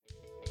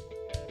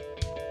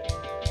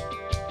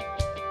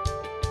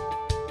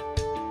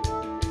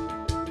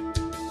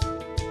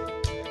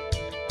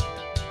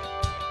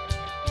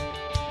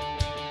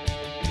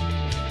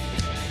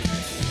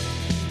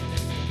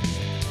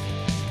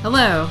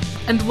Hello,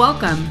 and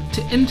welcome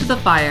to Into the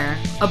Fire,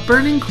 a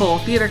Burning Coal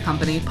Theatre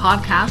Company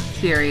podcast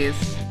series.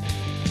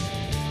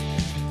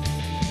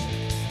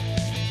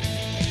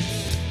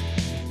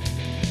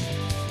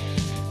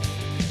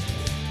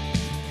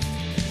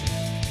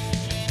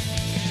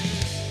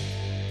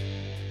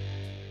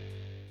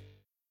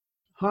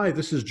 Hi,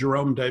 this is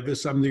Jerome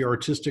Davis. I'm the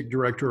Artistic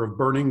Director of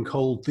Burning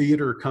Coal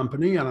Theatre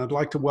Company, and I'd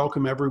like to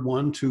welcome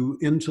everyone to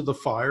Into the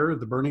Fire,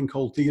 the Burning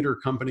Coal Theatre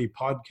Company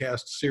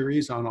podcast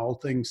series on all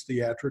things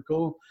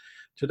theatrical.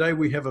 Today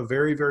we have a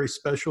very, very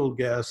special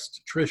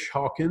guest, Trish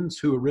Hawkins,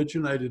 who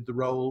originated the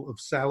role of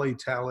Sally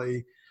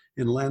Tally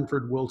in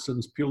Lanford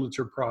Wilson's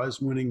Pulitzer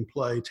Prize-winning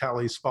play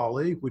Tally's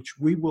Folly, which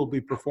we will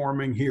be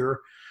performing here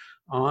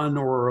on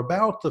or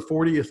about the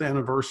 40th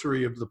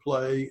anniversary of the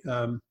play,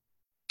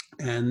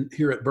 and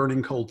here at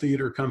Burning Coal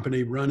Theatre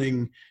Company,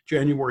 running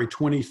January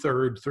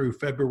 23rd through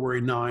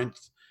February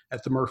 9th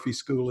at the Murphy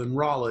School in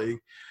Raleigh.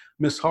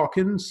 Miss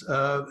Hawkins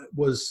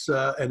was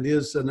and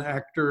is an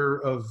actor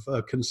of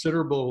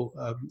considerable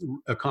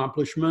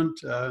accomplishment.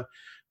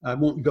 I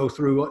won't go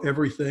through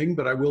everything,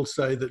 but I will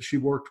say that she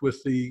worked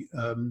with the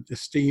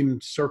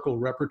esteemed Circle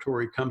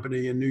Repertory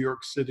Company in New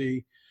York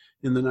City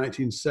in the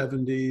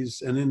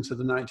 1970s and into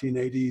the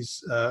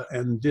 1980s,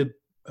 and did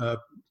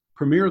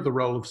premiere the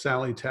role of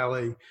Sally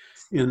Tally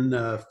in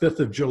 5th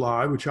of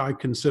July, which I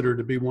consider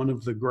to be one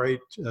of the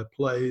great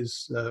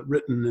plays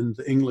written in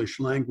the English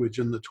language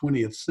in the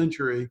 20th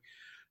century.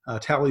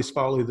 Tally's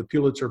Folly, the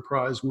Pulitzer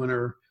Prize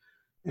winner,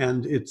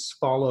 and its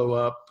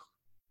follow-up,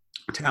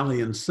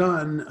 Tally and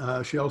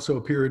Son. She also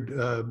appeared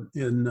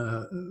in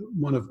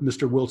one of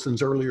Mr.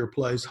 Wilson's earlier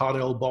plays, Hot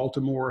L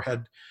Baltimore,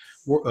 had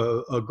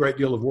a great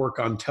deal of work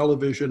on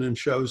television and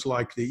shows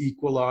like The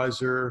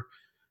Equalizer,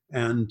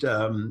 and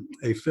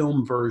a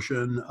film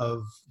version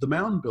of The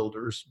Mound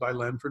Builders by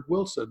Lanford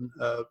Wilson.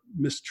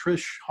 Miss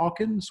Trish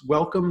Hawkins,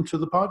 welcome to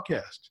the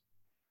podcast.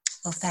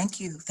 Well, thank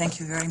you. Thank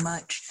you very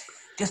much.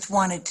 Just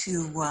wanted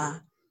to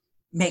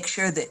make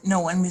sure that no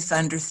one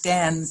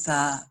misunderstands.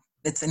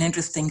 It's an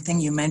interesting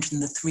thing you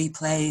mentioned the three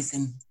plays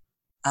in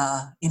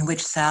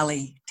which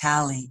Sally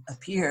Tally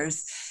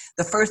appears.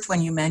 The first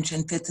one you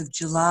mentioned, 5th of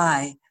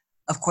July,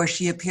 of course,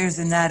 she appears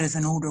in that as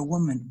an older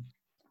woman.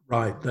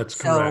 Right, that's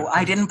correct. So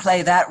I didn't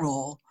play that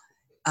role.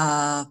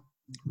 Right.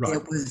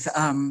 It was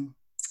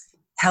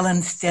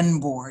Helen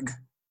Stenborg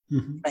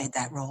played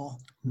that role.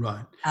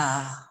 Right.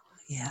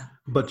 Yeah.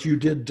 But you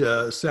did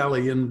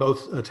Sally in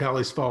both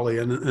Tally's Folly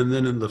and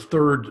then in the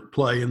third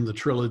play in the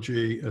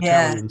trilogy,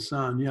 Italian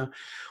Son. Yeah.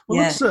 Well,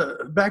 let's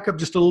back up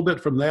just a little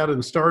bit from that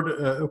and start.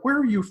 Where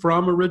are you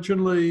from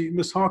originally,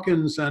 Miss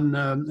Hawkins, and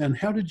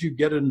how did you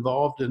get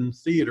involved in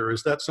theater?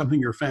 Is that something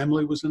your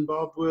family was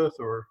involved with,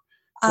 or?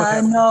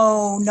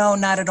 No,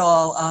 not at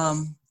all.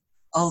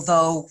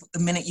 Although the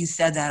minute you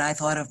said that, I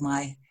thought of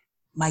my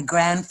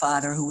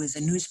grandfather, who was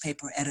a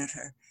newspaper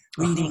editor,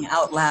 reading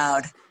out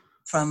loud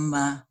from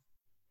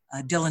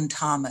Dylan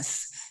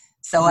Thomas.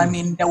 So, I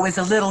mean, there was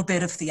a little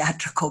bit of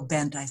theatrical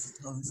bent, I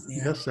suppose,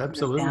 there. Yes,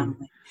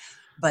 absolutely.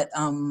 But,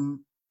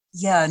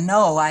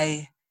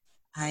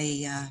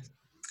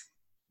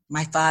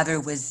 my father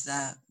was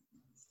a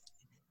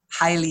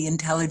highly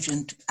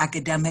intelligent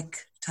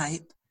academic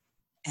type.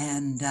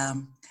 And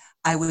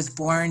I was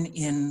born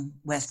in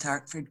West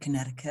Hartford,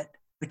 Connecticut,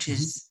 which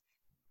is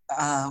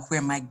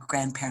where my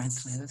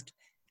grandparents lived.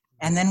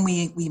 And then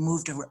we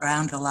moved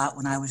around a lot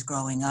when I was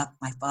growing up.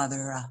 My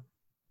father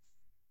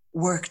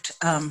worked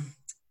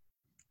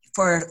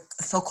for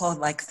a so-called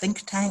like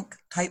think tank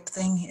type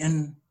thing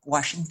in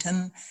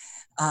Washington,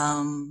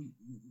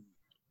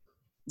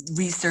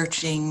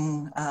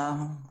 researching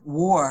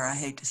war, I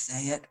hate to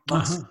say it.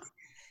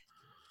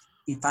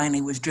 He finally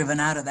was driven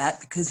out of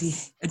that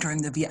because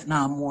during the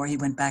Vietnam War, he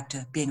went back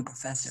to being a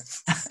professor.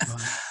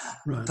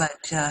 Right.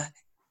 But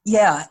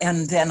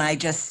and then I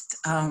just,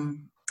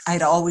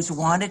 I'd always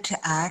wanted to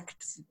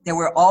act. There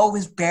were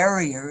always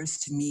barriers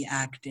to me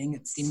acting,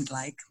 it seemed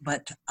like,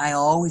 but I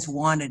always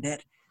wanted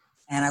it.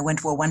 And I went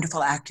to a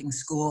wonderful acting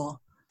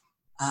school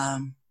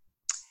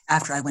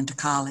after I went to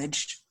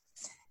college.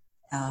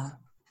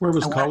 Where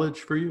was college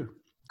for you?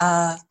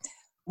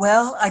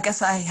 Well, I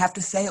guess I have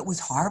to say it was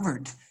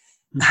Harvard.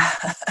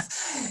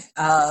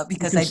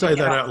 Because you can say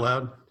that out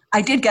loud.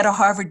 I did get a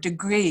Harvard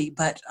degree,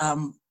 but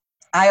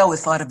I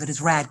always thought of it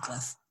as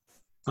Radcliffe.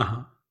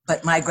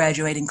 But my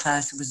graduating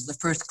class was the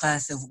first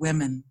class of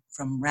women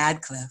from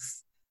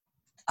Radcliffe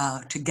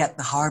to get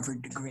the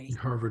Harvard degree.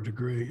 Harvard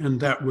degree. And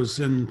that was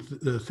in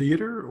the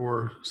theater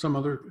or some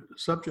other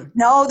subject?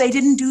 No, they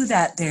didn't do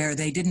that there.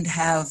 They didn't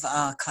have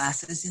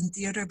classes in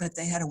theater, but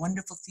they had a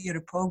wonderful theater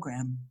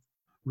program.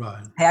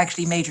 Right. I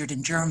actually majored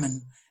in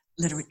German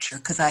literature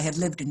because I had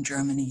lived in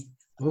Germany.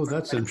 Oh,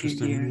 that's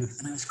interesting.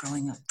 Years when I was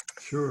growing up.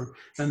 Sure,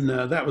 and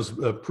that was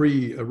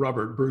pre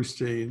Robert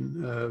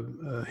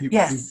Brustein.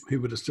 He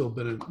would have still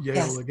been at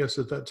Yale, I guess,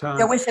 at that time.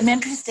 There were some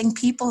interesting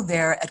people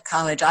there at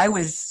college. I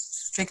was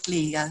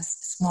strictly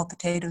small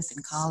potatoes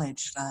in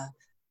college.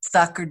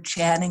 Stockard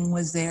Channing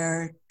was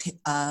there.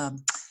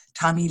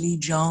 Tommy Lee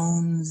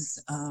Jones.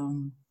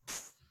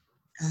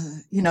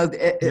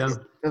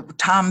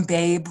 Tom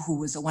Babe, who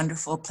was a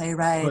wonderful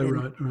playwright, and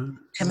Right.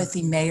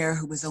 Timothy Mayer,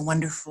 who was a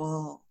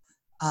wonderful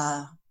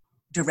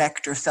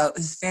director. So it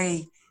was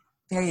very,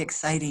 very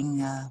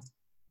exciting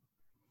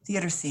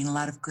theater scene. A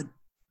lot of good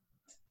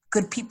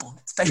people,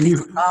 especially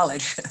for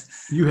college.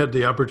 You had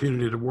the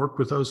opportunity to work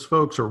with those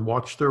folks or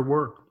watch their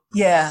work.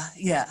 Yeah.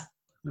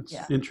 That's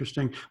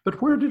interesting.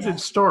 But where did it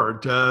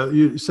start?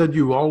 You said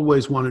you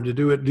always wanted to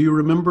do it. Do you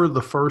remember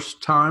the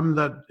first time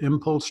that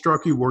impulse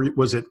struck you?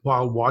 Was it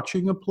while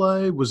watching a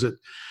play? Was it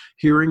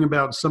hearing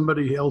about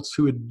somebody else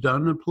who had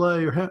done a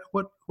play? Or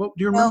what do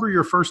you remember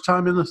your first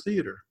time in the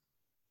theater?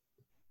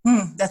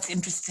 That's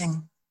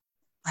interesting.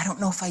 I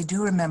don't know if I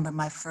do remember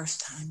my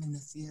first time in the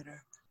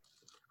theater.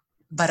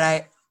 But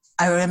I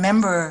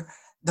remember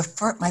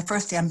my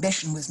first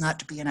ambition was not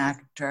to be an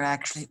actor.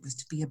 Actually, it was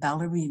to be a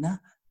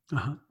ballerina.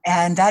 Uh-huh.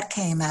 And that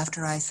came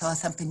after I saw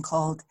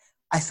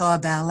a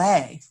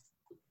ballet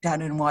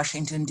down in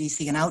Washington,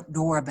 D.C., an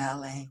outdoor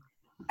ballet.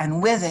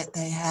 And with it,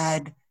 they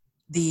had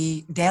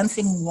the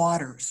dancing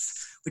waters,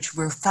 which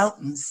were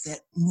fountains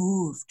that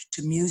moved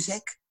to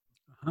music.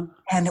 Uh-huh.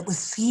 And it was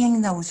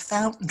seeing those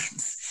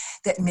fountains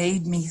that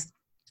made me,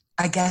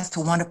 I guess, to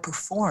want to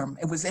perform.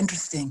 It was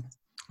interesting.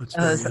 That's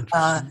very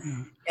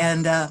interesting.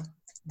 And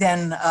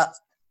then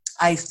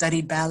I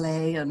studied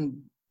ballet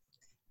and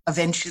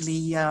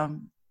eventually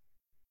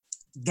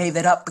gave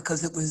it up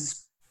because it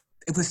was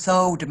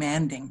so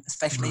demanding,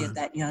 especially at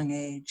that young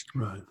age.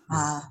 Right.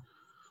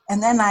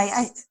 And then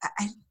I'm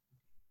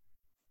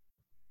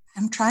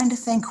trying to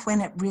think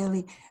when it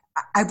really.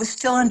 I was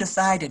still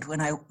undecided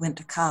when I went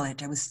to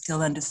college. I was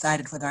still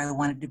undecided whether I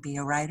wanted to be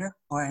a writer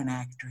or an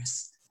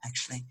actress,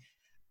 actually.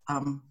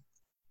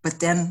 But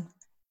then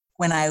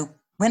when I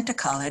went to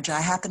college,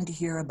 I happened to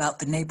hear about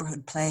the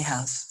Neighborhood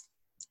Playhouse,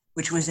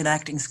 which was an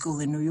acting school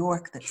in New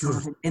York that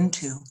someone had been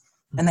to.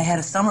 And they had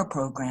a summer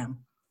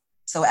program.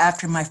 So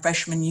after my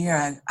freshman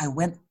year, I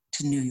went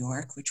to New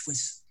York, which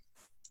was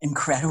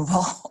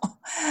incredible,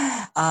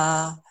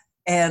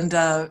 and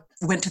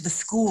went to the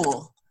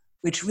school,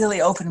 which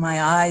really opened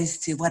my eyes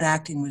to what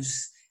acting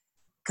was.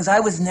 Because I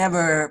was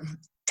never,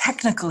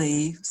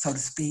 technically, so to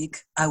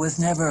speak, I was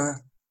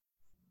never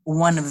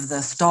one of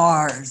the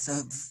stars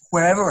of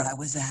wherever I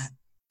was at.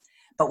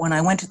 But when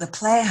I went to the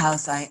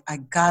Playhouse, I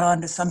got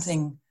onto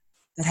something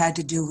that had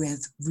to do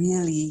with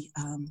really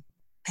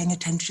paying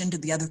attention to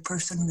the other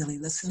person, really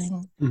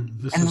listening,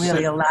 and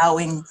really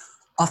allowing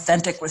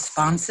authentic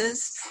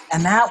responses.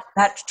 And that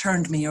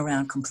turned me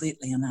around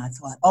completely. And I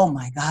thought, oh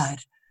my God,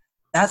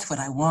 that's what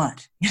I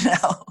want,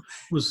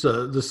 Was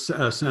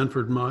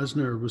Sanford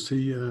Meisner, was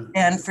he?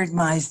 Sanford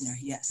Meisner,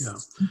 yes. Yeah,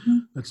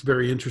 That's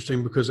very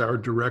interesting because our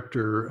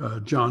director,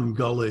 John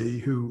Gully,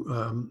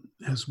 who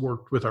has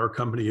worked with our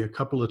company a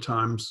couple of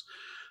times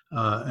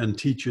and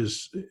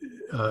teaches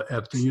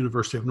at the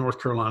University of North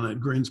Carolina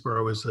at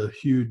Greensboro, is a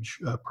huge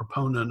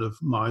proponent of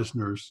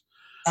Meisner's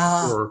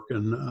work.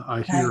 And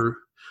I hear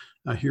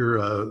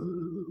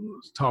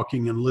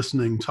talking and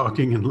listening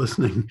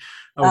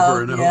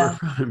over and over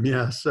from him.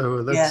 Yeah,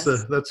 so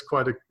that's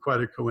quite a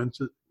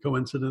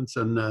coincidence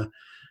and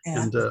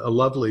a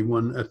lovely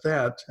one at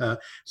that.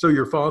 So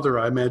your father,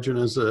 I imagine,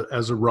 as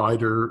a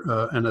writer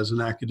and as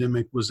an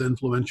academic, was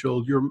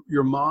influential.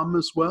 Your mom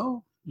as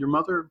well. Your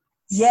mother.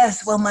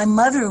 Yes. Well, my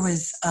mother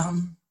was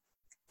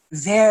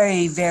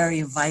very,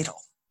 very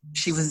vital.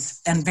 She was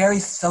and very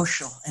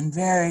social and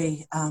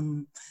very.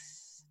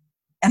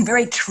 And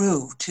very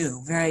true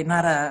too. Very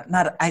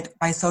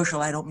by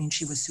social, I don't mean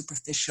she was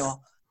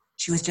superficial.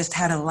 She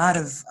had a lot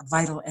of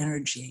vital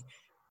energy.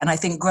 And I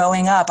think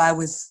growing up, I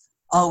was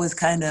always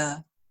kind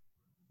of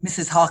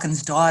Mrs.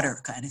 Hawkins'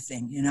 daughter kind of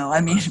thing,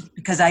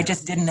 because I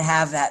just didn't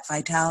have that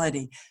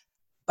vitality.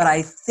 But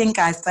I think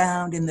I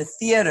found in the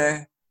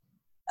theater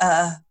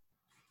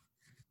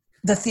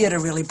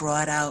really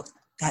brought out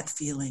that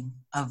feeling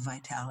of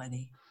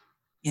vitality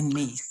in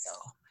me.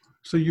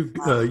 So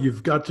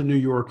you've got to New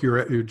York.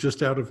 You're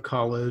just out of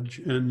college,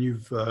 and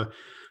you've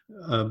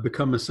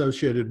become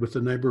associated with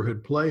the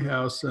Neighborhood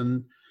Playhouse,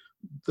 and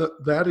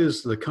that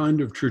is the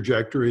kind of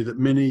trajectory that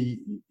many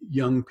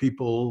young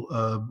people,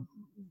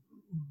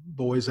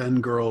 boys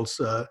and girls,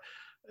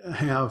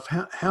 have.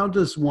 How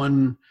does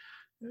one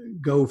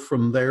go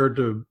from there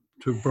to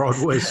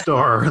Broadway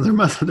star? There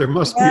must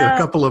be a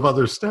couple of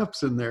other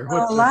steps in there.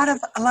 A lot of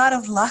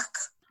luck,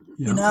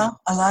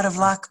 a lot of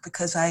luck,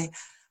 because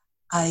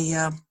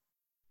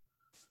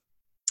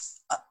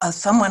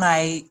someone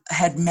I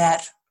had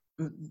met,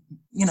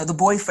 the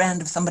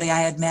boyfriend of somebody I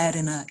had met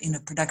in a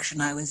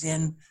production I was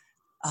in.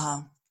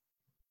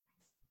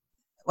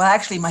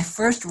 Actually, my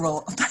first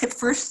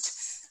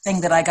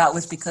thing that I got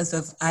was because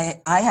of I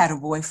had a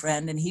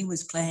boyfriend, and he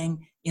was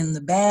playing in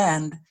the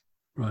band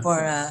for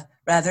a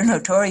rather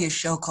notorious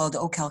show called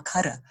Oh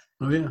Calcutta.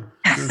 Oh yeah,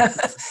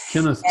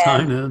 Kenneth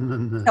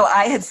Tynan. So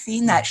I had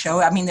seen that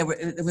show. I mean,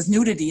 there was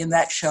nudity in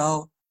that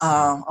show.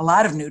 A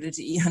lot of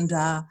nudity,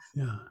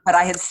 but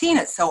I had seen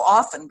it so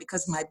often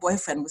because my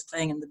boyfriend was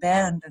playing in the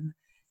band, and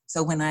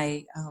so when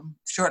I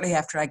shortly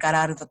after I got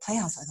out of the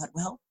Playhouse, I thought,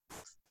 well,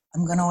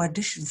 I'm going to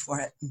audition for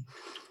it. And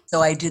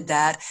so I did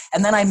that.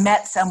 And then I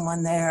met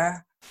someone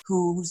there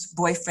whose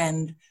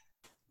boyfriend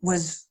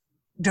was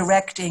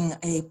directing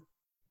a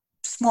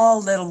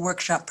small little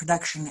workshop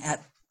production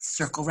at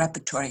Circle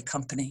Repertory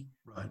Company.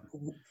 Right.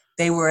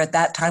 They were at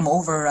that time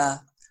over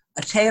a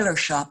tailor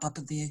shop up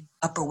at the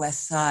Upper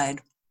West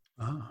Side.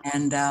 Ah.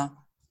 And,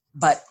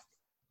 but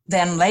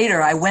then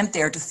later I went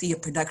there to see a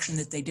production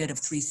that they did of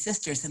Three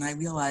Sisters, and I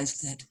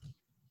realized that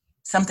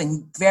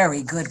something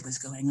very good was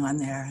going on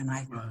there. And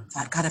I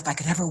thought, God, if I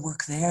could ever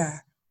work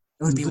there,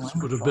 it would be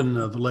wonderful. This would have been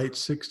the late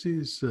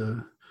 60s,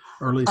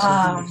 early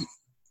 70s?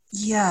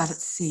 Yeah,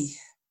 let's see.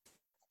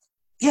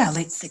 Yeah,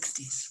 late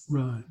 60s.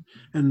 Right.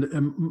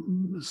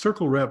 And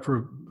Circle Rep,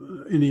 for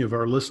any of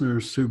our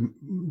listeners who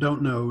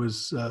don't know,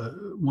 is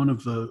one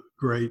of the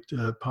great,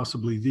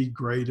 possibly the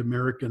great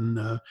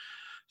American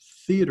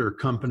theater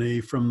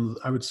company from,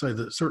 I would say,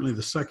 that certainly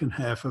the second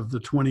half of the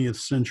 20th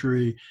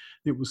century.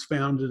 It was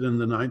founded in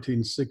the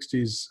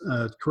 1960s,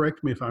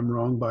 correct me if I'm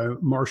wrong, by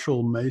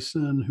Marshall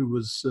Mason, who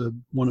was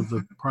one of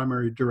the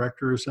primary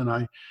directors. And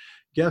I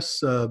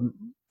guess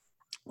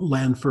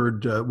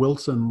Lanford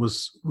Wilson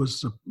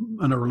was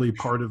an early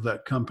part of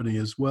that company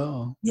as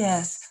well.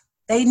 Yes,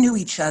 they knew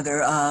each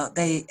other.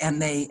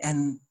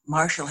 And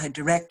Marshall had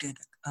directed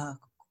a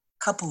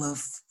couple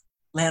of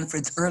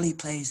Lanford's early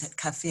plays at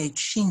Cafe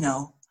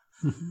Chino,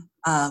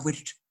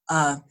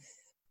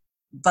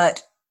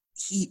 but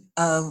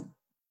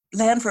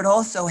Lanford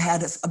also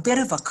had a bit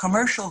of a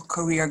commercial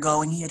career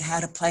going. He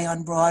had a play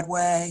on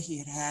Broadway.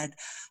 He had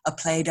a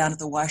play down at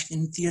the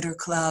Washington Theater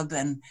Club,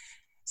 and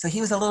so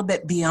he was a little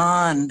bit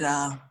beyond,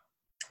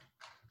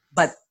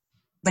 but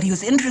he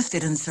was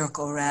interested in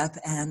Circle Rep,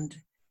 and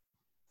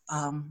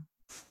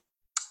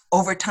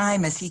over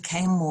time, as he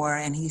came more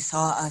and he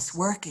saw us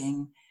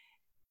working,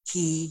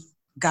 he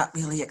got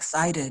really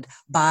excited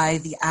by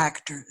the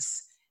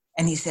actors.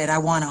 And he said, I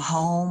want a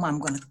home, I'm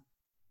going to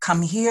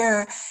come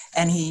here.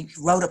 And he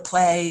wrote a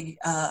play,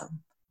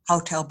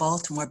 Hotel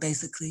Baltimore,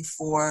 basically,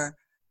 for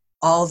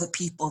all the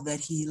people that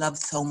he loved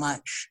so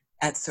much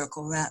at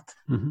Circle Rep.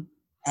 Mm-hmm.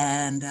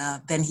 And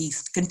then he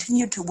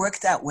continued to work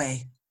that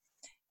way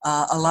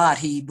a lot.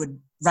 He would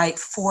write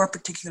for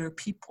particular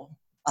people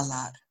a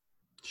lot.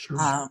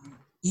 Sure.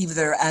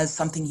 Either as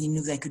something he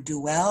knew they could do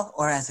well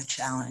or as a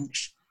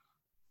challenge.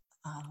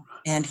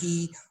 And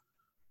he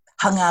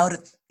hung out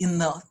in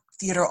the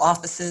theater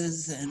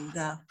offices, and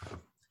it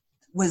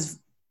was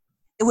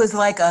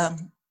like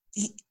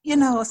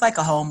it's like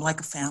a home, like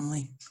a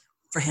family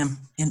for him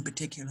in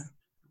particular.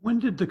 When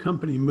did the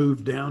company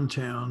move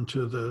downtown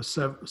to the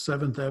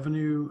 7th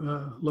Avenue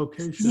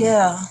location?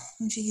 Yeah,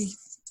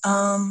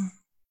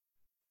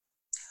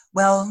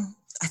 well,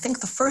 I think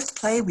the first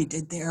play we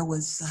did there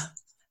was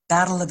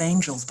Battle of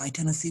Angels by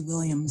Tennessee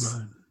Williams.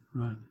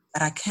 Right.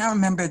 But I can't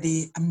remember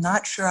I'm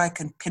not sure I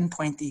can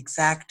pinpoint the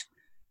exact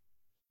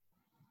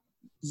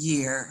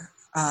year.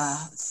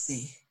 Let's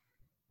see.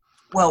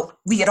 Well,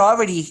 we had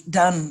already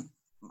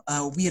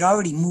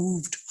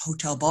moved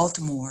Hotel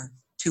Baltimore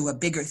to a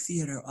bigger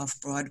theater off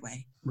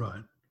Broadway.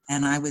 Right.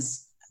 And I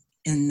was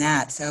in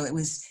that. So I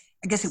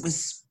guess it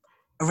was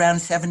around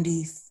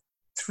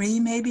 73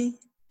 maybe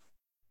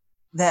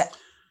that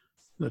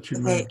you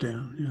moved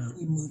down. Yeah.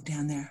 We moved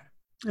down there.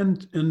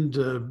 And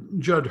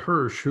Judd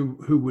Hirsch,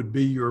 who would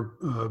be your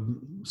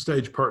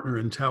stage partner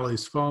in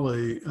Tally's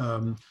Folly,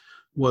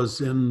 was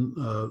in,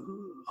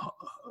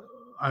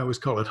 I always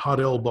call it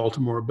Hot L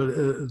Baltimore, but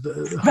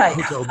right.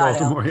 Hotel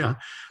Baltimore, yeah.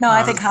 No,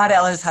 I think Hot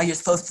L is how you're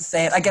supposed to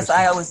say it. I guess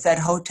I always said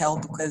hotel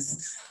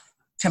because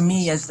to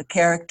me as the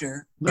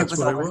character, it was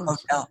always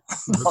Hotel.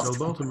 Hotel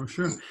Baltimore,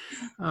 sure.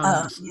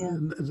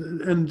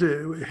 And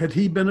had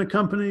he been a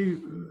company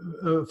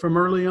from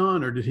early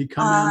on, or did he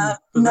come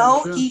in?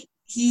 No,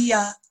 he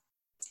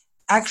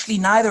actually,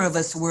 neither of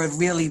us were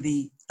really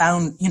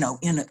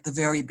in at the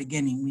very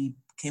beginning. We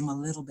came a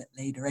little bit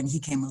later, and he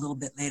came a little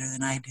bit later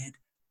than I did.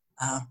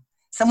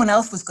 Someone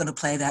else was going to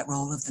play that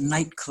role of the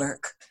night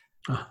clerk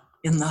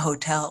in the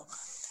hotel,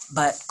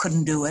 but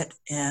couldn't do it.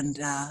 And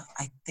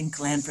I think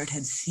Lanford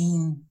had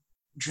seen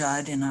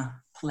Judd in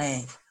a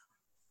play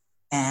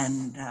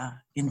and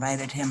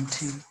invited him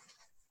to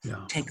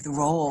take the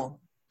role.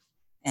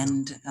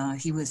 And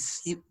he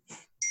was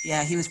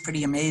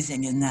pretty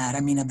amazing in that.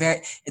 I mean,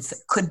 it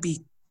could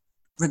be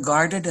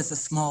regarded as a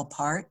small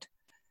part,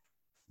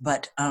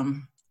 but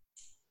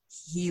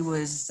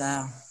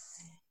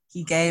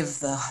he gave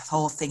the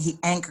whole thing. He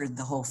anchored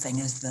the whole thing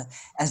as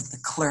the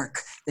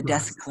clerk, the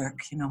desk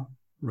clerk,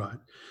 Right.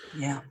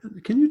 Yeah.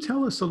 Can you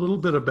tell us a little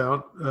bit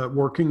about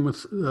working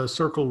with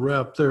Circle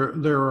Rep?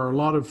 There are a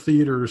lot of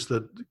theaters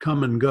that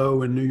come and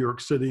go in New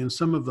York City, and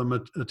some of them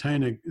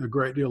attain a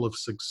great deal of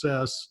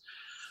success.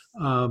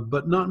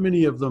 But not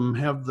many of them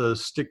have the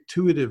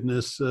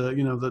stick-to-itiveness,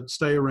 that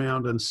stay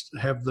around and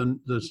have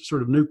the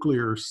sort of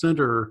nuclear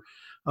center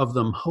of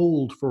them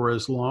hold for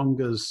as long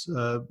as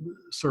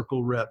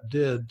Circle Rep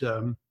did,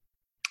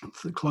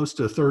 close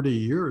to 30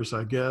 years,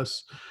 I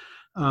guess.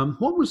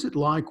 What was it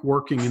like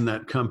working in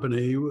that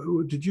company?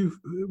 Did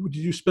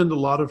you spend a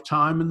lot of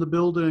time in the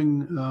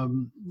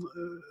building?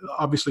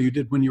 Obviously, you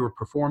did when you were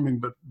performing,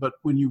 but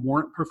when you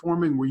weren't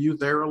performing, were you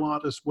there a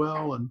lot as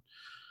well? And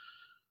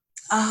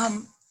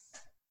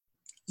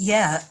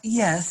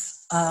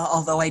yes.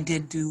 Although I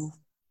did do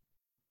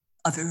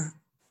other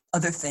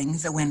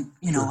things. I went,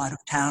 Sure. out of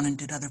town and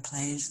did other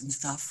plays and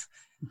stuff.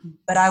 Mhm.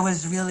 But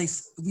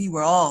we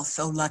were all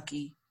so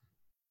lucky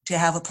to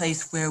have a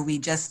place where we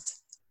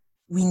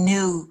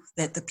knew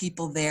that the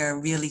people there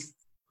really,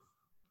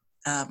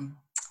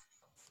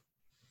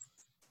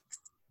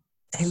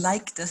 they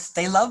liked us,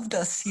 they loved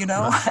us,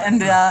 Right.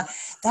 and Right.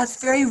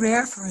 that's very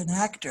rare for an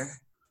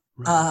actor.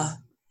 Right.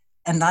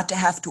 And not to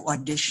have to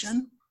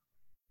audition,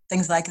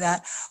 things like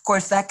that. Of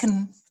course, that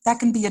can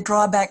be a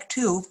drawback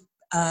too,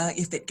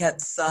 if it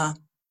gets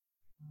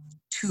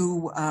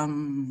too,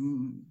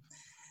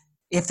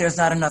 if there's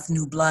not enough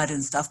new blood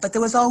and stuff. But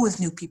there was always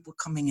new people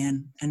coming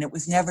in, and it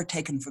was never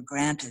taken for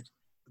granted.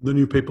 The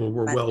new people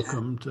were But,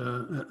 welcomed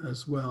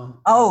as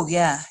well. Oh,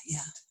 yeah.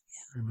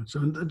 Very much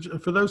so.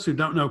 And for those who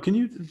don't know, can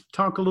you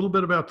talk a little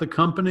bit about the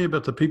company,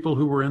 about the people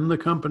who were in the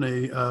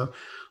company?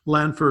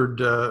 Lanford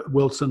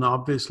Wilson,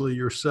 obviously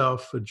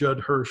yourself,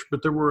 Judd Hirsch,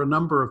 but there were a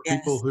number of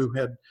people Yes. who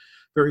had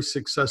very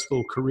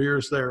successful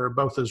careers there,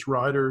 both as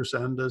writers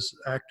and as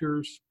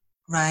actors.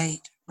 Right.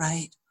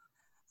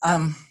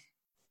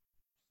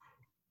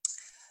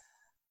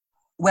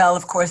 Well,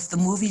 of course, the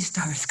movie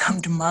stars come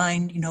to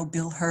mind,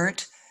 Bill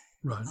Hurt,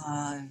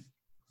 Right.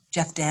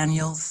 Jeff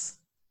Daniels,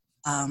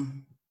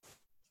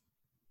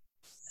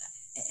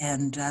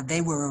 and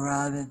they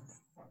were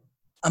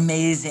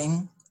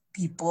amazing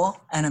people,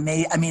 and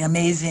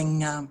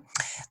amazing,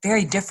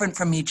 very different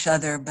from each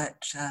other,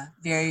 but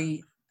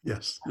very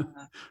Yes.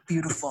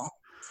 beautiful.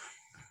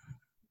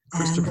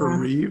 Christopher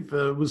And, Reeve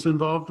was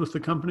involved with the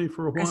company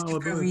for a while, I Christopher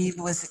believe. Reeve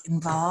was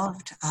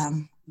involved.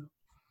 Well,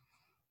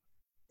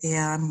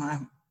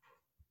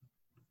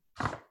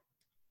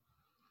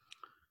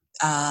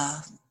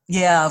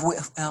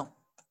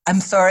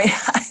 I'm sorry.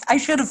 I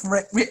should have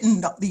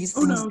written these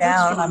things no, that's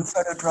down. fine. I'm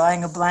sort of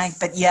drawing a blank,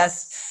 but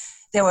yes,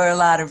 there were a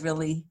lot of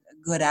really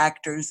good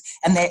actors,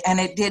 and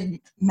it did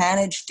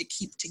manage to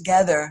keep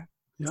together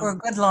for a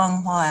good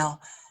long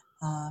while.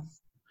 I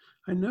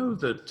know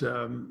that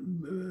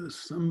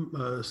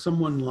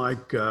someone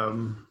like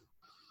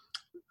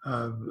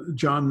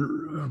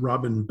John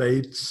Robin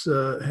Bates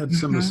had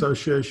some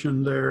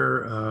association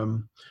there.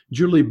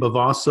 Julie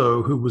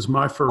Bavasso, who was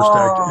my first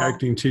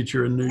acting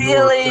teacher in New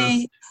York.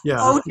 Really?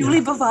 Yeah.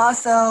 Julie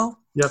Bavasso.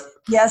 Yep.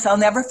 Yes, I'll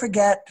never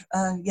forget.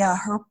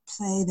 Her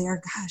play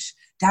there. Gosh,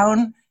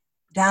 down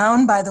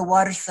by the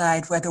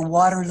waterside where the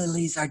water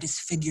lilies are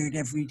disfigured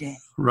every day.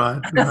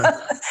 Right.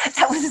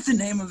 That was the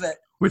name of it.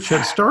 Which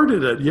had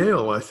started at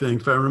Yale, I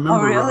think, if I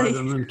remember really? right,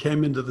 and then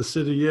came into the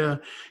city. Yeah.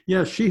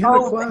 She had a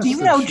class. Do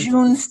you know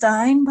June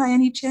Stein by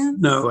any chance?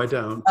 No, I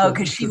don't. Oh,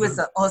 because she was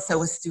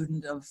also a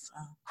student of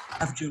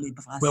Julie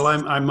Bavasso. Well,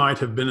 I might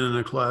have been in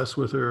a class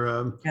with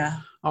her.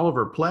 Yeah.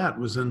 Oliver Platt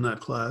was in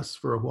that class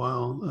for a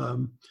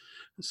while.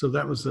 So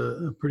that was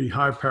a pretty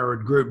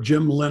high-powered group.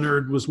 Jim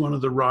Leonard was one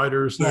of the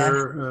writers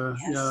there.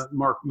 Yes.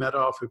 Mark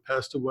Medoff, who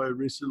passed away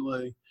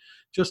recently.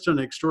 Just an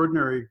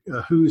extraordinary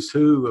who's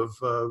who of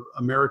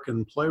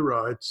American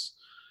playwrights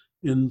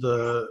in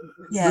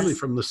really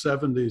from the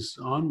 70s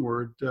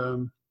onward.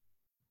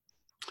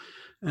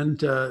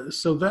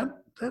 So that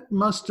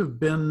must have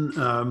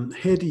been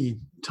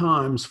heady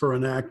times for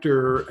an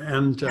actor,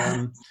 and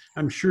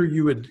I'm sure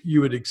you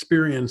would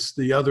experience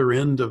the other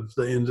end of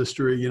the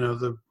industry,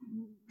 the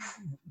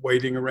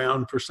waiting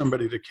around for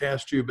somebody to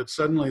cast you, but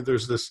suddenly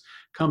there's this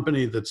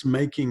company that's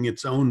making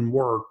its own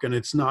work, and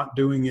it's not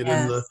doing it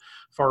in the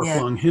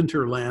far-flung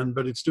hinterland,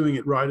 but it's doing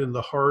it right in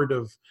the heart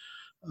of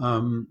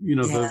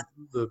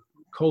the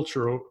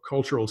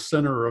cultural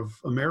center of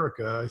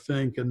America, I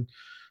think. And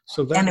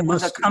so that, and it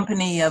was a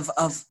company of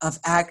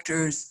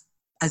actors,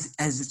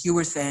 as you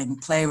were saying,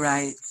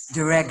 playwrights,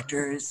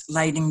 directors,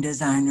 lighting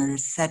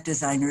designers, set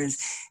designers,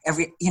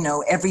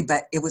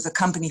 everybody. It was a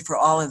company for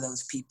all of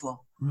those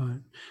people.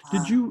 Right.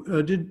 Did you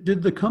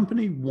did the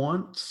company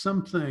want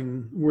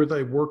something? Were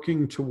they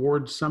working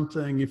towards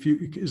something?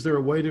 Is there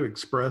a way to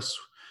express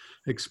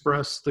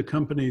the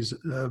company's?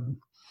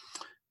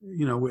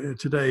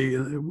 Today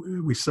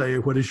we say,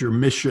 "What is your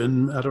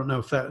mission?" I don't know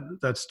if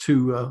that's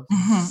too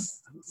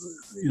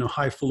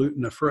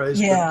highfalutin a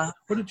phrase. Yeah.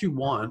 But what did you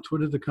want?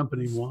 What did the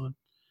company want?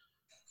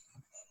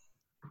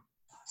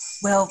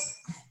 Well,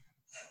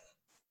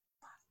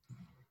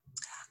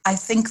 I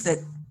think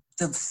that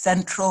the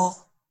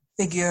central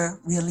figure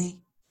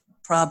really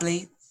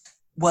probably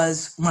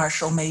was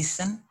Marshall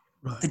Mason,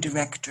 right. The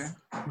director.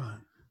 Right.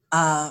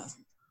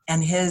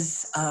 And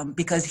his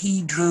because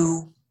he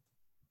drew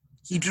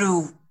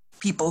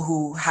people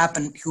who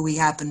he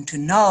happened to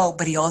know,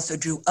 but he also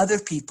drew other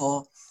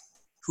people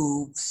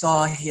who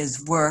saw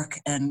his work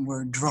and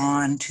were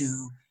drawn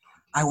to,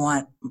 I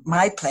want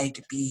my play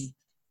to be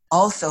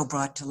also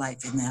brought to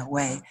life in that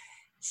way.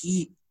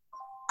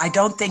 I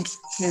don't think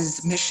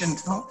his mission,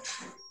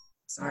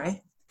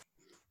 sorry.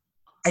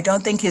 I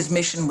don't think his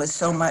mission was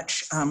so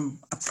much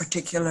a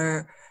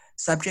particular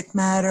subject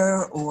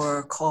matter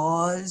or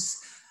cause,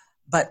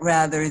 but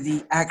rather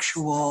the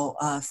actual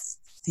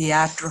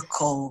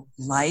theatrical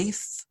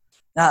life.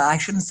 I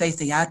shouldn't say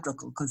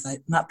theatrical, because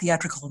not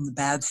theatrical in the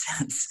bad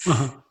sense,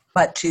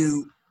 but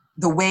to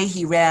the way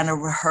he ran a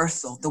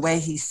rehearsal, the way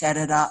he set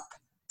it up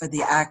for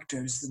the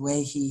actors, the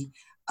way he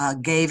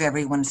gave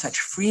everyone such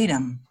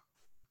freedom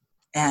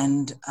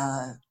and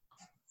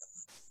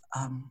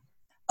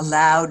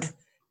allowed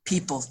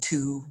people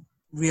to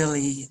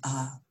really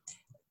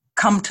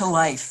come to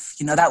life.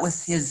 You know, that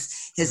was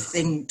his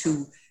thing,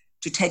 to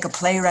take a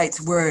playwright's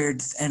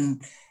words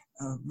and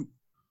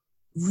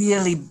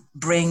really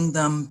bring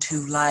them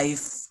to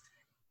life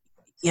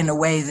in a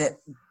way that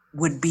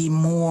would be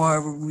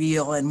more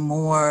real and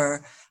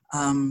more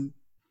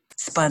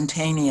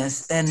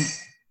spontaneous than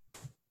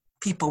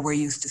people were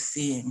used to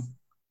seeing.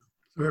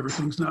 So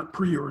everything's not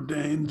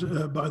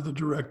preordained by the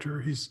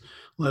director. He's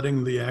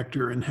letting the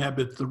actor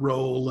inhabit the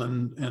role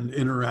and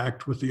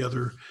interact with the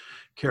other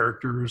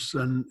characters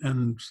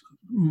and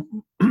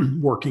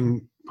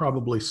working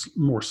probably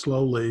more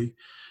slowly.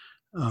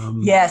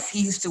 Yes, he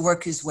used to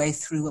work his way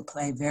through a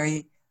play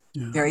very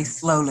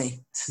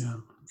slowly,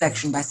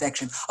 section by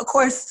section. Of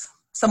course,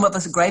 some of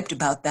us griped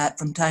about that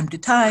from time to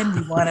time.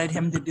 We wanted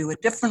him to do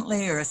it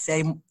differently or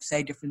say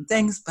different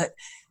things. But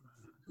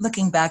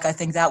looking back, I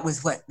think that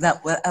was what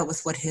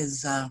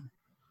his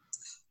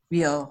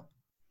real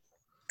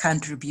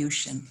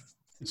contribution.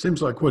 It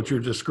seems like what you're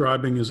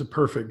describing is a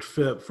perfect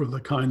fit for the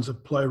kinds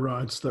of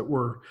playwrights that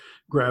were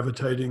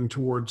gravitating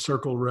towards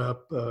Circle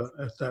Rep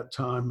at that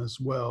time as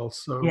well.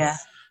 So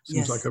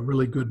seems like a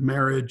really good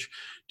marriage.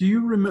 Do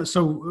you remember?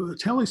 So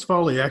Tally's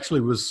Folly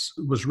actually was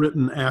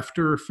written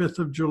after 5th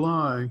of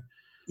July.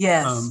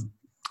 Yes.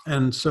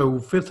 And so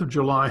 5th of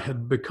July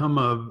had become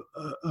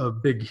a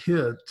big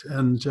hit,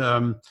 and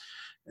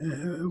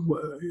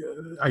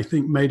I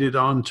think made it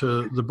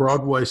onto the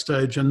Broadway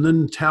stage. And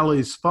then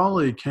Tally's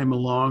Folly came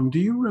along. Do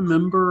you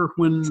remember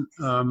when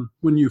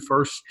you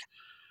first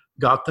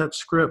got that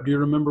script? Do you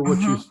remember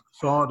what you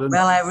thought?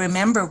 Well, I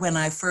remember when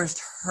I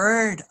first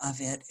heard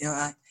of it. You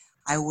know,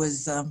 I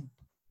was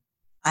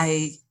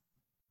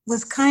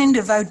kind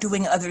of out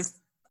doing other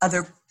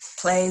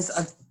plays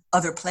of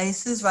other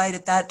places right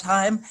at that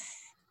time.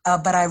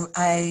 But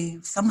I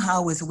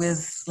somehow was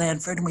with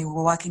Lanford, and we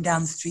were walking down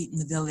the street in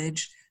the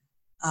village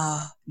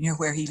near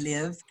where he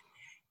lived.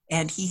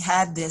 And he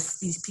had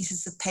these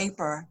pieces of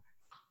paper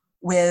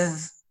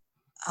with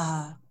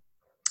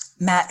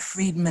Matt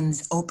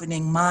Friedman's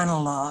opening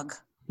monologue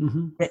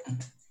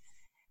written.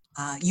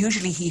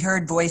 Usually he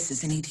heard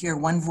voices, and he'd hear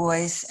one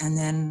voice, and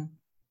then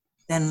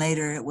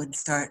later it would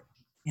start,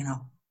 you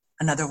know,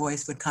 another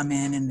voice would come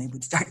in and they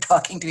would start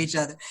talking to each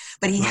other.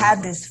 But he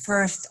had this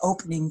first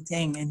opening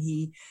thing, and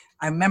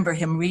I remember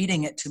him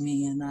reading it to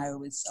me, and I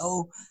was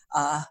so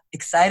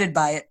excited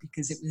by it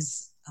because it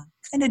was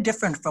kind of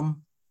different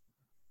from,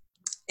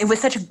 it was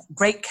such a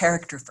great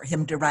character for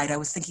him to write. I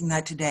was thinking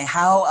that today,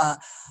 how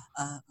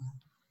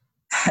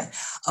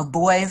a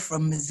boy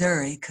from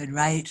Missouri could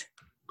write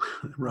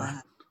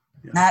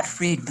Matt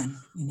Friedman,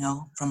 you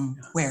know, from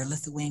where?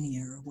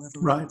 Lithuania or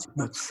wherever. Right,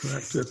 that's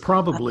correct.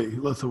 Probably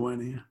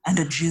Lithuania. And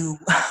a Jew.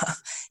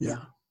 Yeah,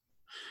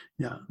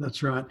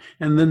 that's right.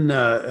 And then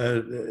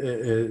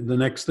the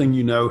next thing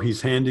you know, he's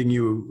handing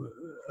you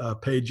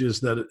pages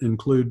that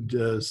include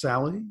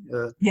Sally.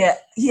 Yeah.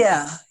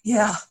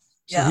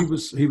 So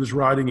he was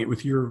writing it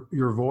with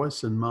your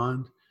voice in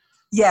mind.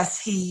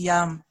 Yes, he.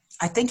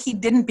 I think he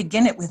didn't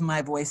begin it with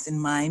my voice in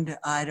mind.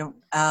 I don't.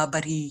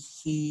 But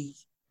he.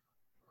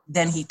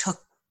 Then he took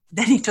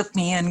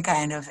me in,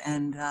 kind of,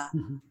 and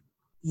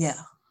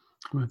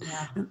Right.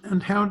 Yeah.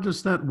 And how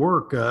does that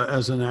work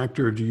as an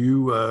actor? Do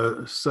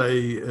you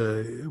say,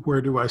 where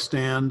do I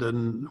stand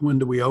and when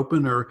do we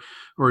open, or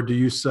do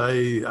you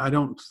say, I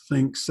don't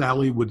think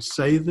Sally would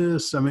say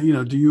this? I mean, you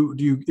know, do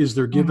you is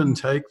there give and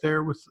take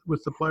there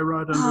with the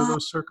playwright under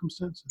those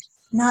circumstances?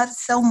 Not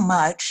so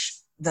much.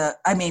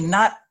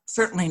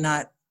 Certainly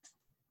not.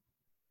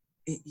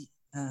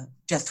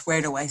 Just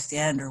where do I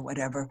stand or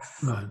whatever.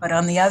 Right. But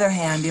on the other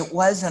hand, it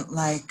wasn't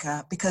like,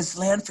 because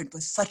Lanford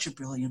was such a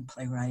brilliant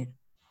playwright,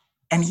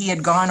 and he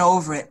had gone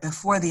over it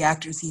before the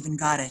actors even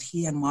got it.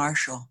 He and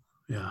Marshall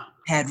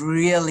had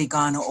really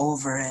gone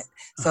over it.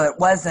 So it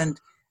wasn't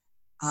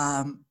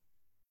as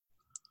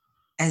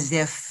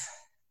if,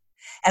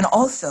 and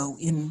also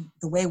in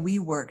the way we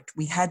worked,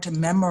 we had to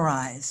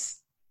memorize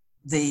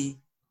the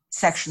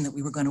section that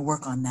we were going to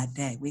work on that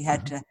day. We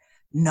had to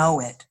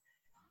know it.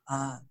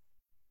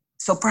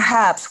 So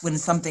perhaps when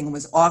something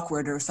was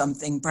awkward or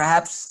something,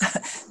 perhaps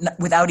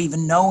without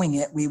even knowing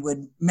it, we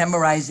would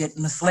memorize it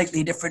in a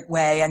slightly different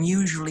way, and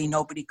usually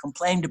nobody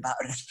complained about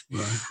it.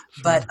 Right,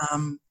 sure.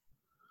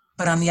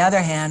 But on the other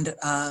hand,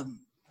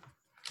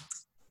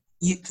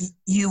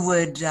 you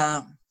would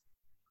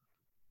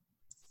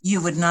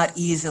not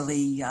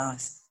easily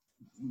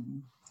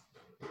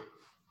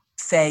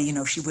say, you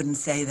know, she wouldn't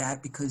say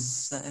that,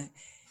 because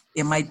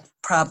it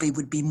probably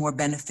would be more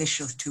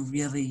beneficial to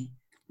really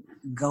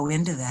go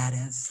into that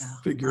as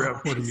figure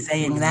out what he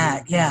saying what he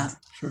that. meant. Yeah.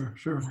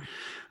 Sure.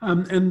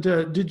 And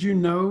did you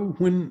know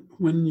when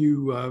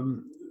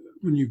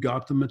you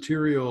got the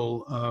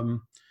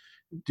material?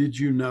 Did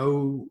you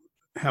know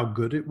how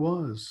good it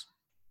was?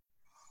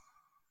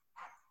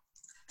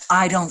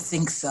 I don't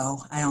think so.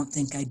 I don't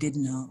think I did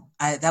know.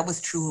 That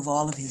was true of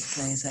all of his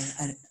plays.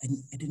 I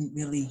didn't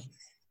really.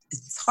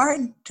 It's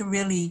hard to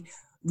really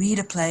read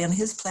a play, and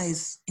his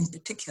plays in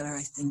particular.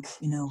 I think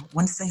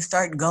once they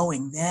start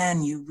going,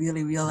 then you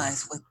really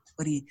realize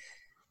what he.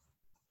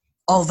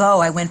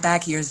 Although I went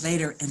back years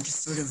later and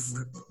just sort of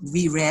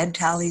reread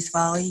Tally's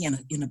Folly in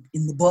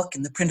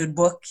the printed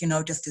book,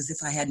 just as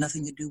if I had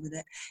nothing to do with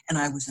it, and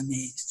I was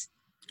amazed.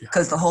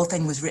 Because the whole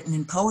thing was written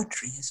in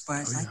poetry, as far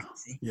as I could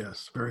see.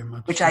 Yes, very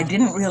much. Which I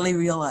didn't really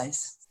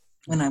realize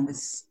when I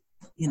was,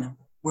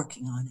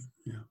 working on it.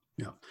 Yeah.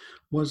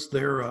 Was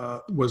there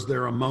a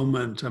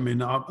moment? I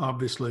mean,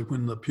 obviously,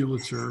 when the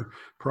Pulitzer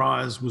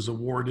Prize was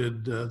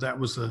awarded, that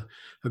was a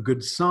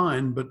good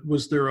sign. But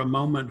was there a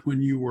moment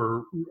when you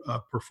were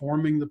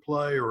performing the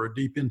play or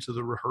deep into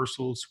the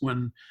rehearsals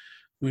when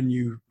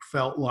you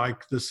felt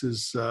like this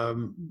is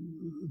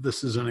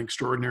an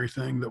extraordinary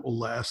thing that will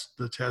last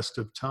the test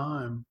of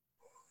time?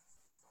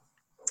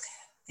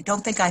 I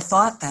don't think I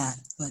thought that,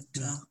 but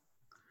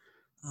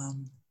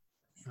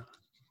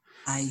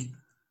I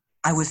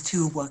was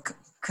too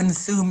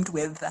consumed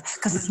with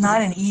because it's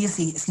not an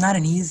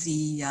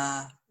easy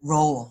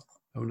role.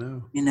 Oh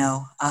no!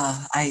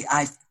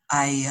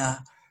 I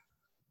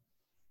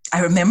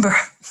remember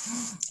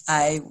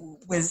I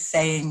was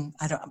saying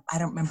I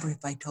don't remember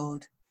if I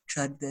told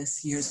Chud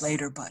this years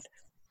later, but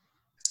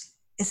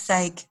it's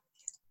like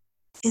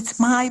it's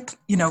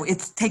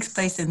it takes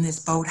place in this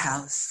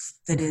boathouse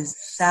that is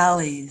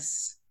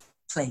Sally's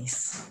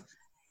place,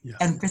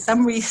 and for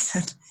some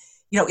reason,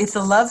 it's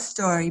a love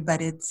story,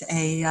 but it's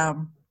a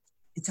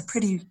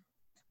pretty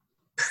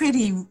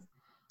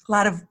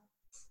lot of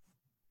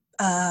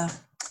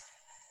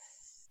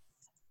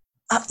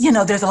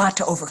there's a lot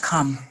to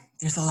overcome.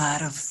 There's a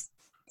lot of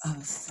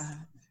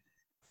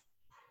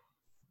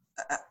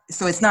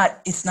so it's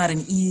not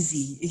an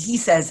easy. He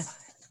says,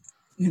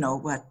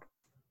 what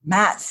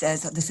Matt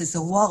says, this is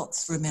a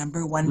waltz.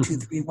 Remember, 1, 2,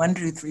 3, 1,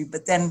 2, 3.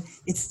 But then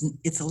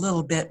it's a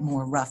little bit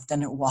more rough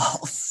than a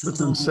waltz. But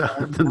then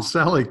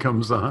Sally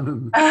comes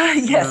on.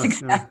 Yes,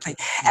 exactly.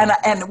 Yeah.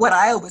 And what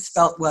I always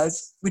felt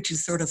was, which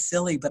is sort of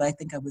silly, but I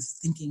think I was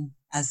thinking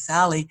as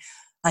Sally,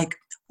 like,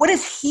 what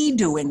is he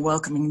doing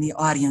welcoming the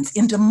audience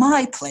into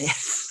my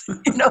place?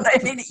 You know what I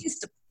mean? It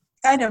used to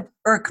kind of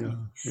irk me.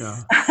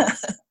 Yeah.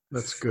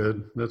 That's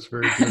good. That's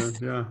very good.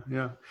 Yeah.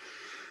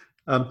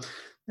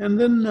 And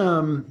then,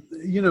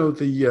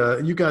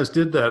 you guys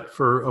did that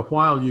for a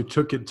while. You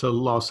took it to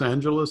Los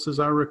Angeles, as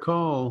I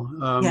recall,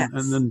 yes.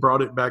 And then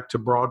brought it back to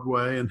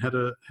Broadway and had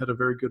a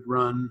very good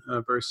run,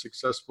 a very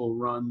successful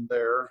run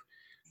there.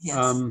 Yes.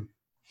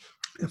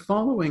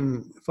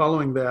 Following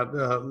that,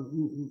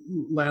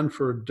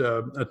 Lanford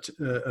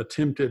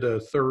attempted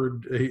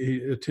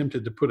he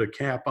attempted to put a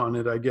cap on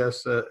it, I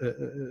guess,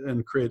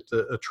 and create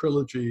a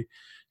trilogy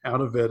out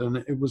of it. And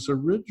it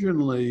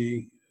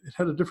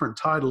had a different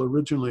title.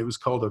 Originally, it was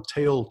called A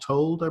Tale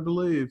Told, I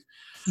believe.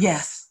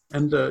 Yes.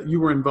 And you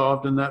were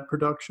involved in that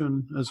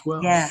production as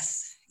well.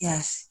 Yes.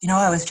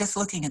 I was just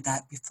looking at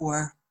that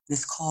before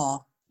this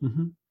call,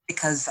 mm-hmm.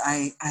 because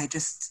I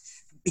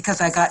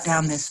got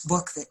down this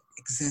book that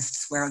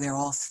exists where they're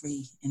all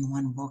three in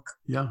one book.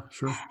 Yeah,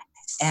 sure.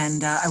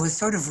 And I was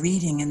sort of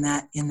reading in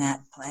that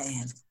play,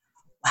 and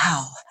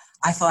wow,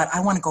 I thought, I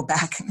want to go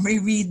back and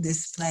reread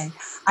this play.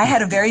 I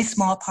had a very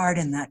small part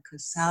in that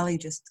because Sally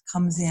just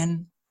comes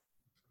in.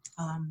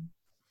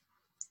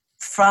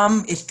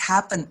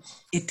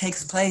 It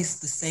takes place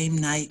the same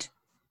night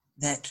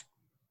that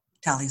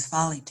Tally's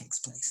Folly takes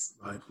place.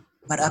 Right.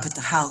 But up at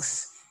the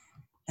house,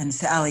 and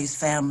Sally's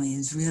family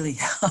is really,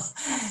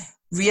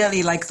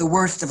 really like the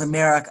worst of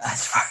America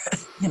as far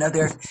as,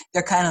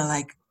 they're kind of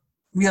like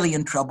really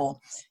in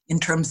trouble in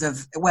terms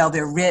of, well,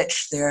 they're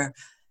rich, they're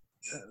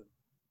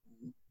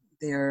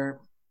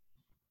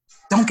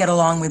don't get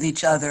along with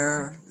each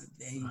other,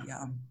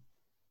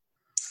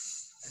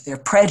 they're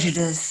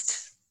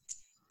prejudiced,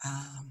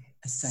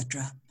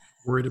 etc.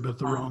 Worried about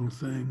the wrong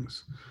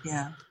things.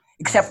 Yeah,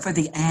 except for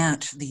the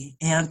aunt. The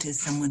aunt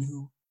is someone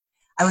who,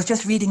 I was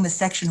just reading the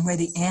section where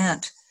the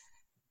aunt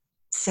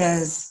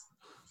says,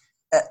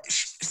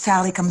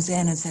 Sally comes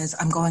in and says,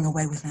 I'm going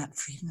away with Matt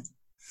Friedman.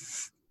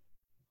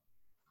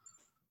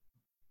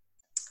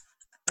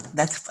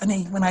 That's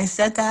funny. When I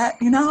said that,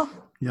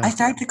 I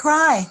started to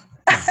cry.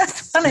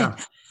 That's funny.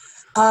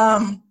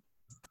 Yeah.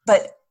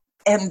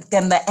 And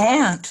then the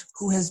aunt,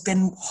 who has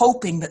been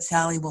hoping that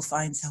Sally will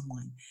find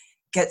someone,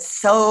 gets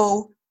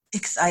so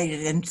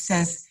excited and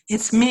says,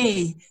 it's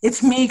me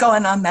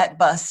going on that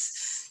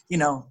bus.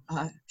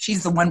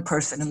 She's the one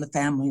person in the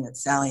family that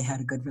Sally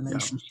had a good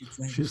relationship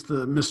with. She's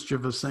the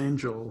mischievous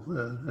angel,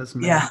 as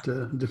Matt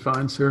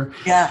defines her.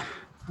 Yeah.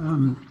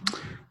 And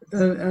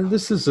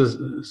this is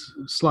a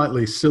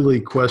slightly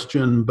silly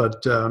question,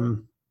 but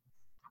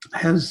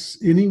Has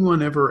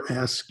anyone ever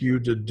asked you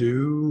to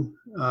do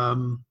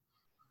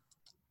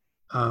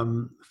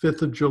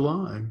 5th of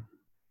July?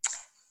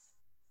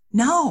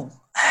 No,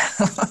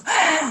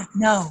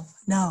 no.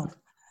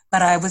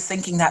 But I was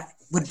thinking that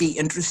would be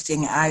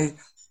interesting. I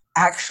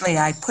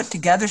put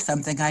together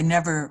something. I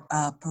never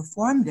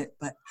performed it,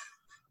 but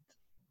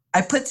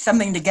I put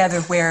something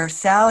together where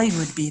Sally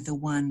would be the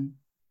one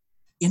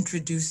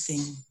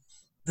introducing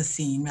the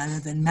scene rather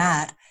than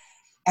Matt,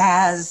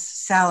 as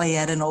Sally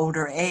at an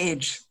older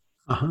age.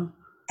 Uh-huh.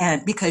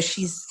 And because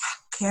she's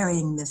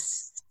carrying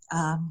this,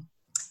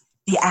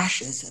 the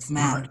ashes of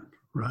Matt.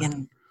 Right.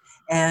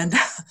 And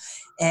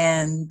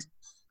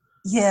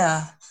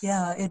yeah,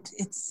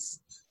 it's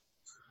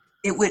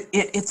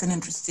an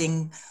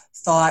interesting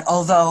thought,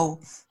 although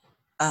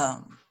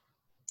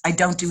I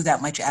don't do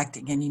that much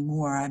acting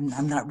anymore.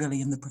 I'm not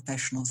really in the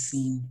professional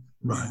scene.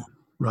 Right,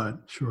 right,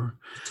 sure.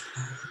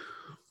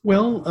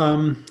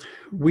 Well,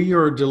 we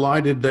are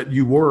delighted that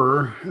you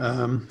were,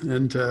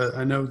 and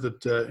I know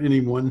that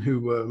anyone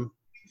who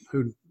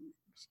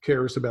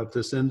cares about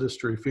this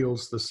industry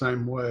feels the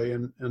same way,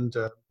 and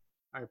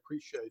I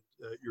appreciate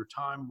your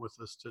time with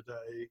us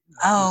today.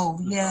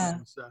 Yeah.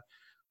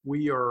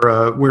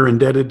 We're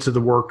indebted to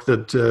the work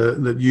that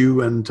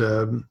you and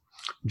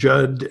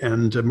Judd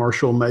and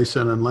Marshall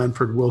Mason and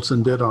Lanford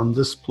Wilson did on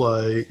this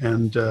play,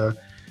 and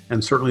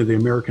certainly the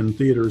American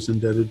Theater is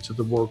indebted to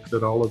the work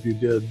that all of you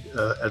did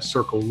at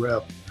Circle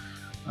Rep.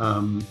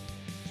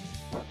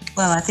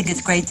 Well, I think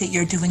it's great that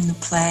you're doing the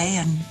play,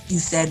 and you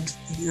said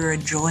you're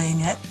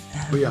enjoying it.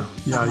 Yeah.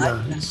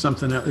 It's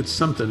something.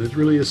 It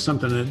really is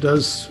something. And it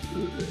does,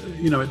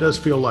 it does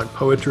feel like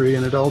poetry,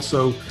 and it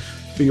also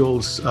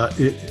feels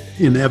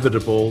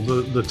inevitable.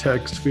 The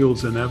text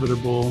feels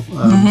inevitable.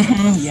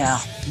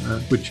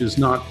 Which is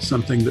not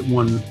something that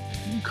one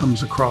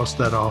comes across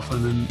that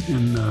often,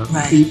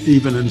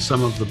 even in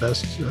some of the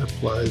best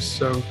plays.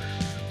 So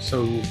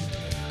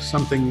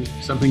something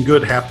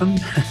good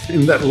happened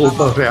in that little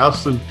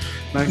boathouse in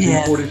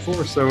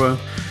 1944.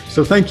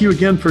 So thank you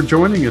again for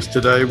joining us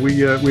today.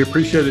 We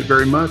appreciate it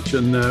very much,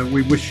 and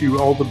we wish you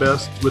all the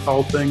best with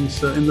all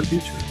things in the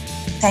future.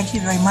 Thank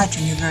you very much,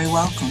 and you're very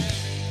welcome.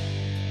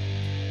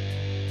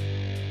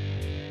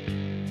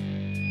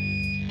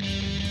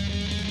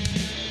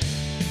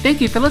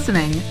 Thank you for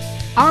listening.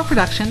 Our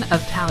production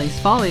of Tally's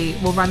Folly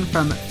will run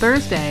from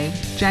Thursday,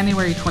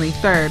 January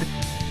 23rd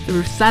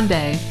through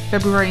Sunday,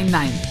 February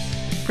 9th.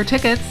 For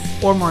tickets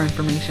or more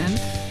information,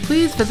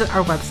 please visit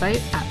our website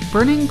at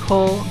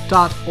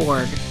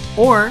burningcoal.org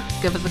or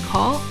give us a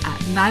call at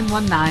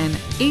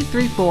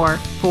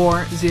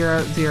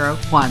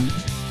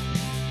 919-834-4001.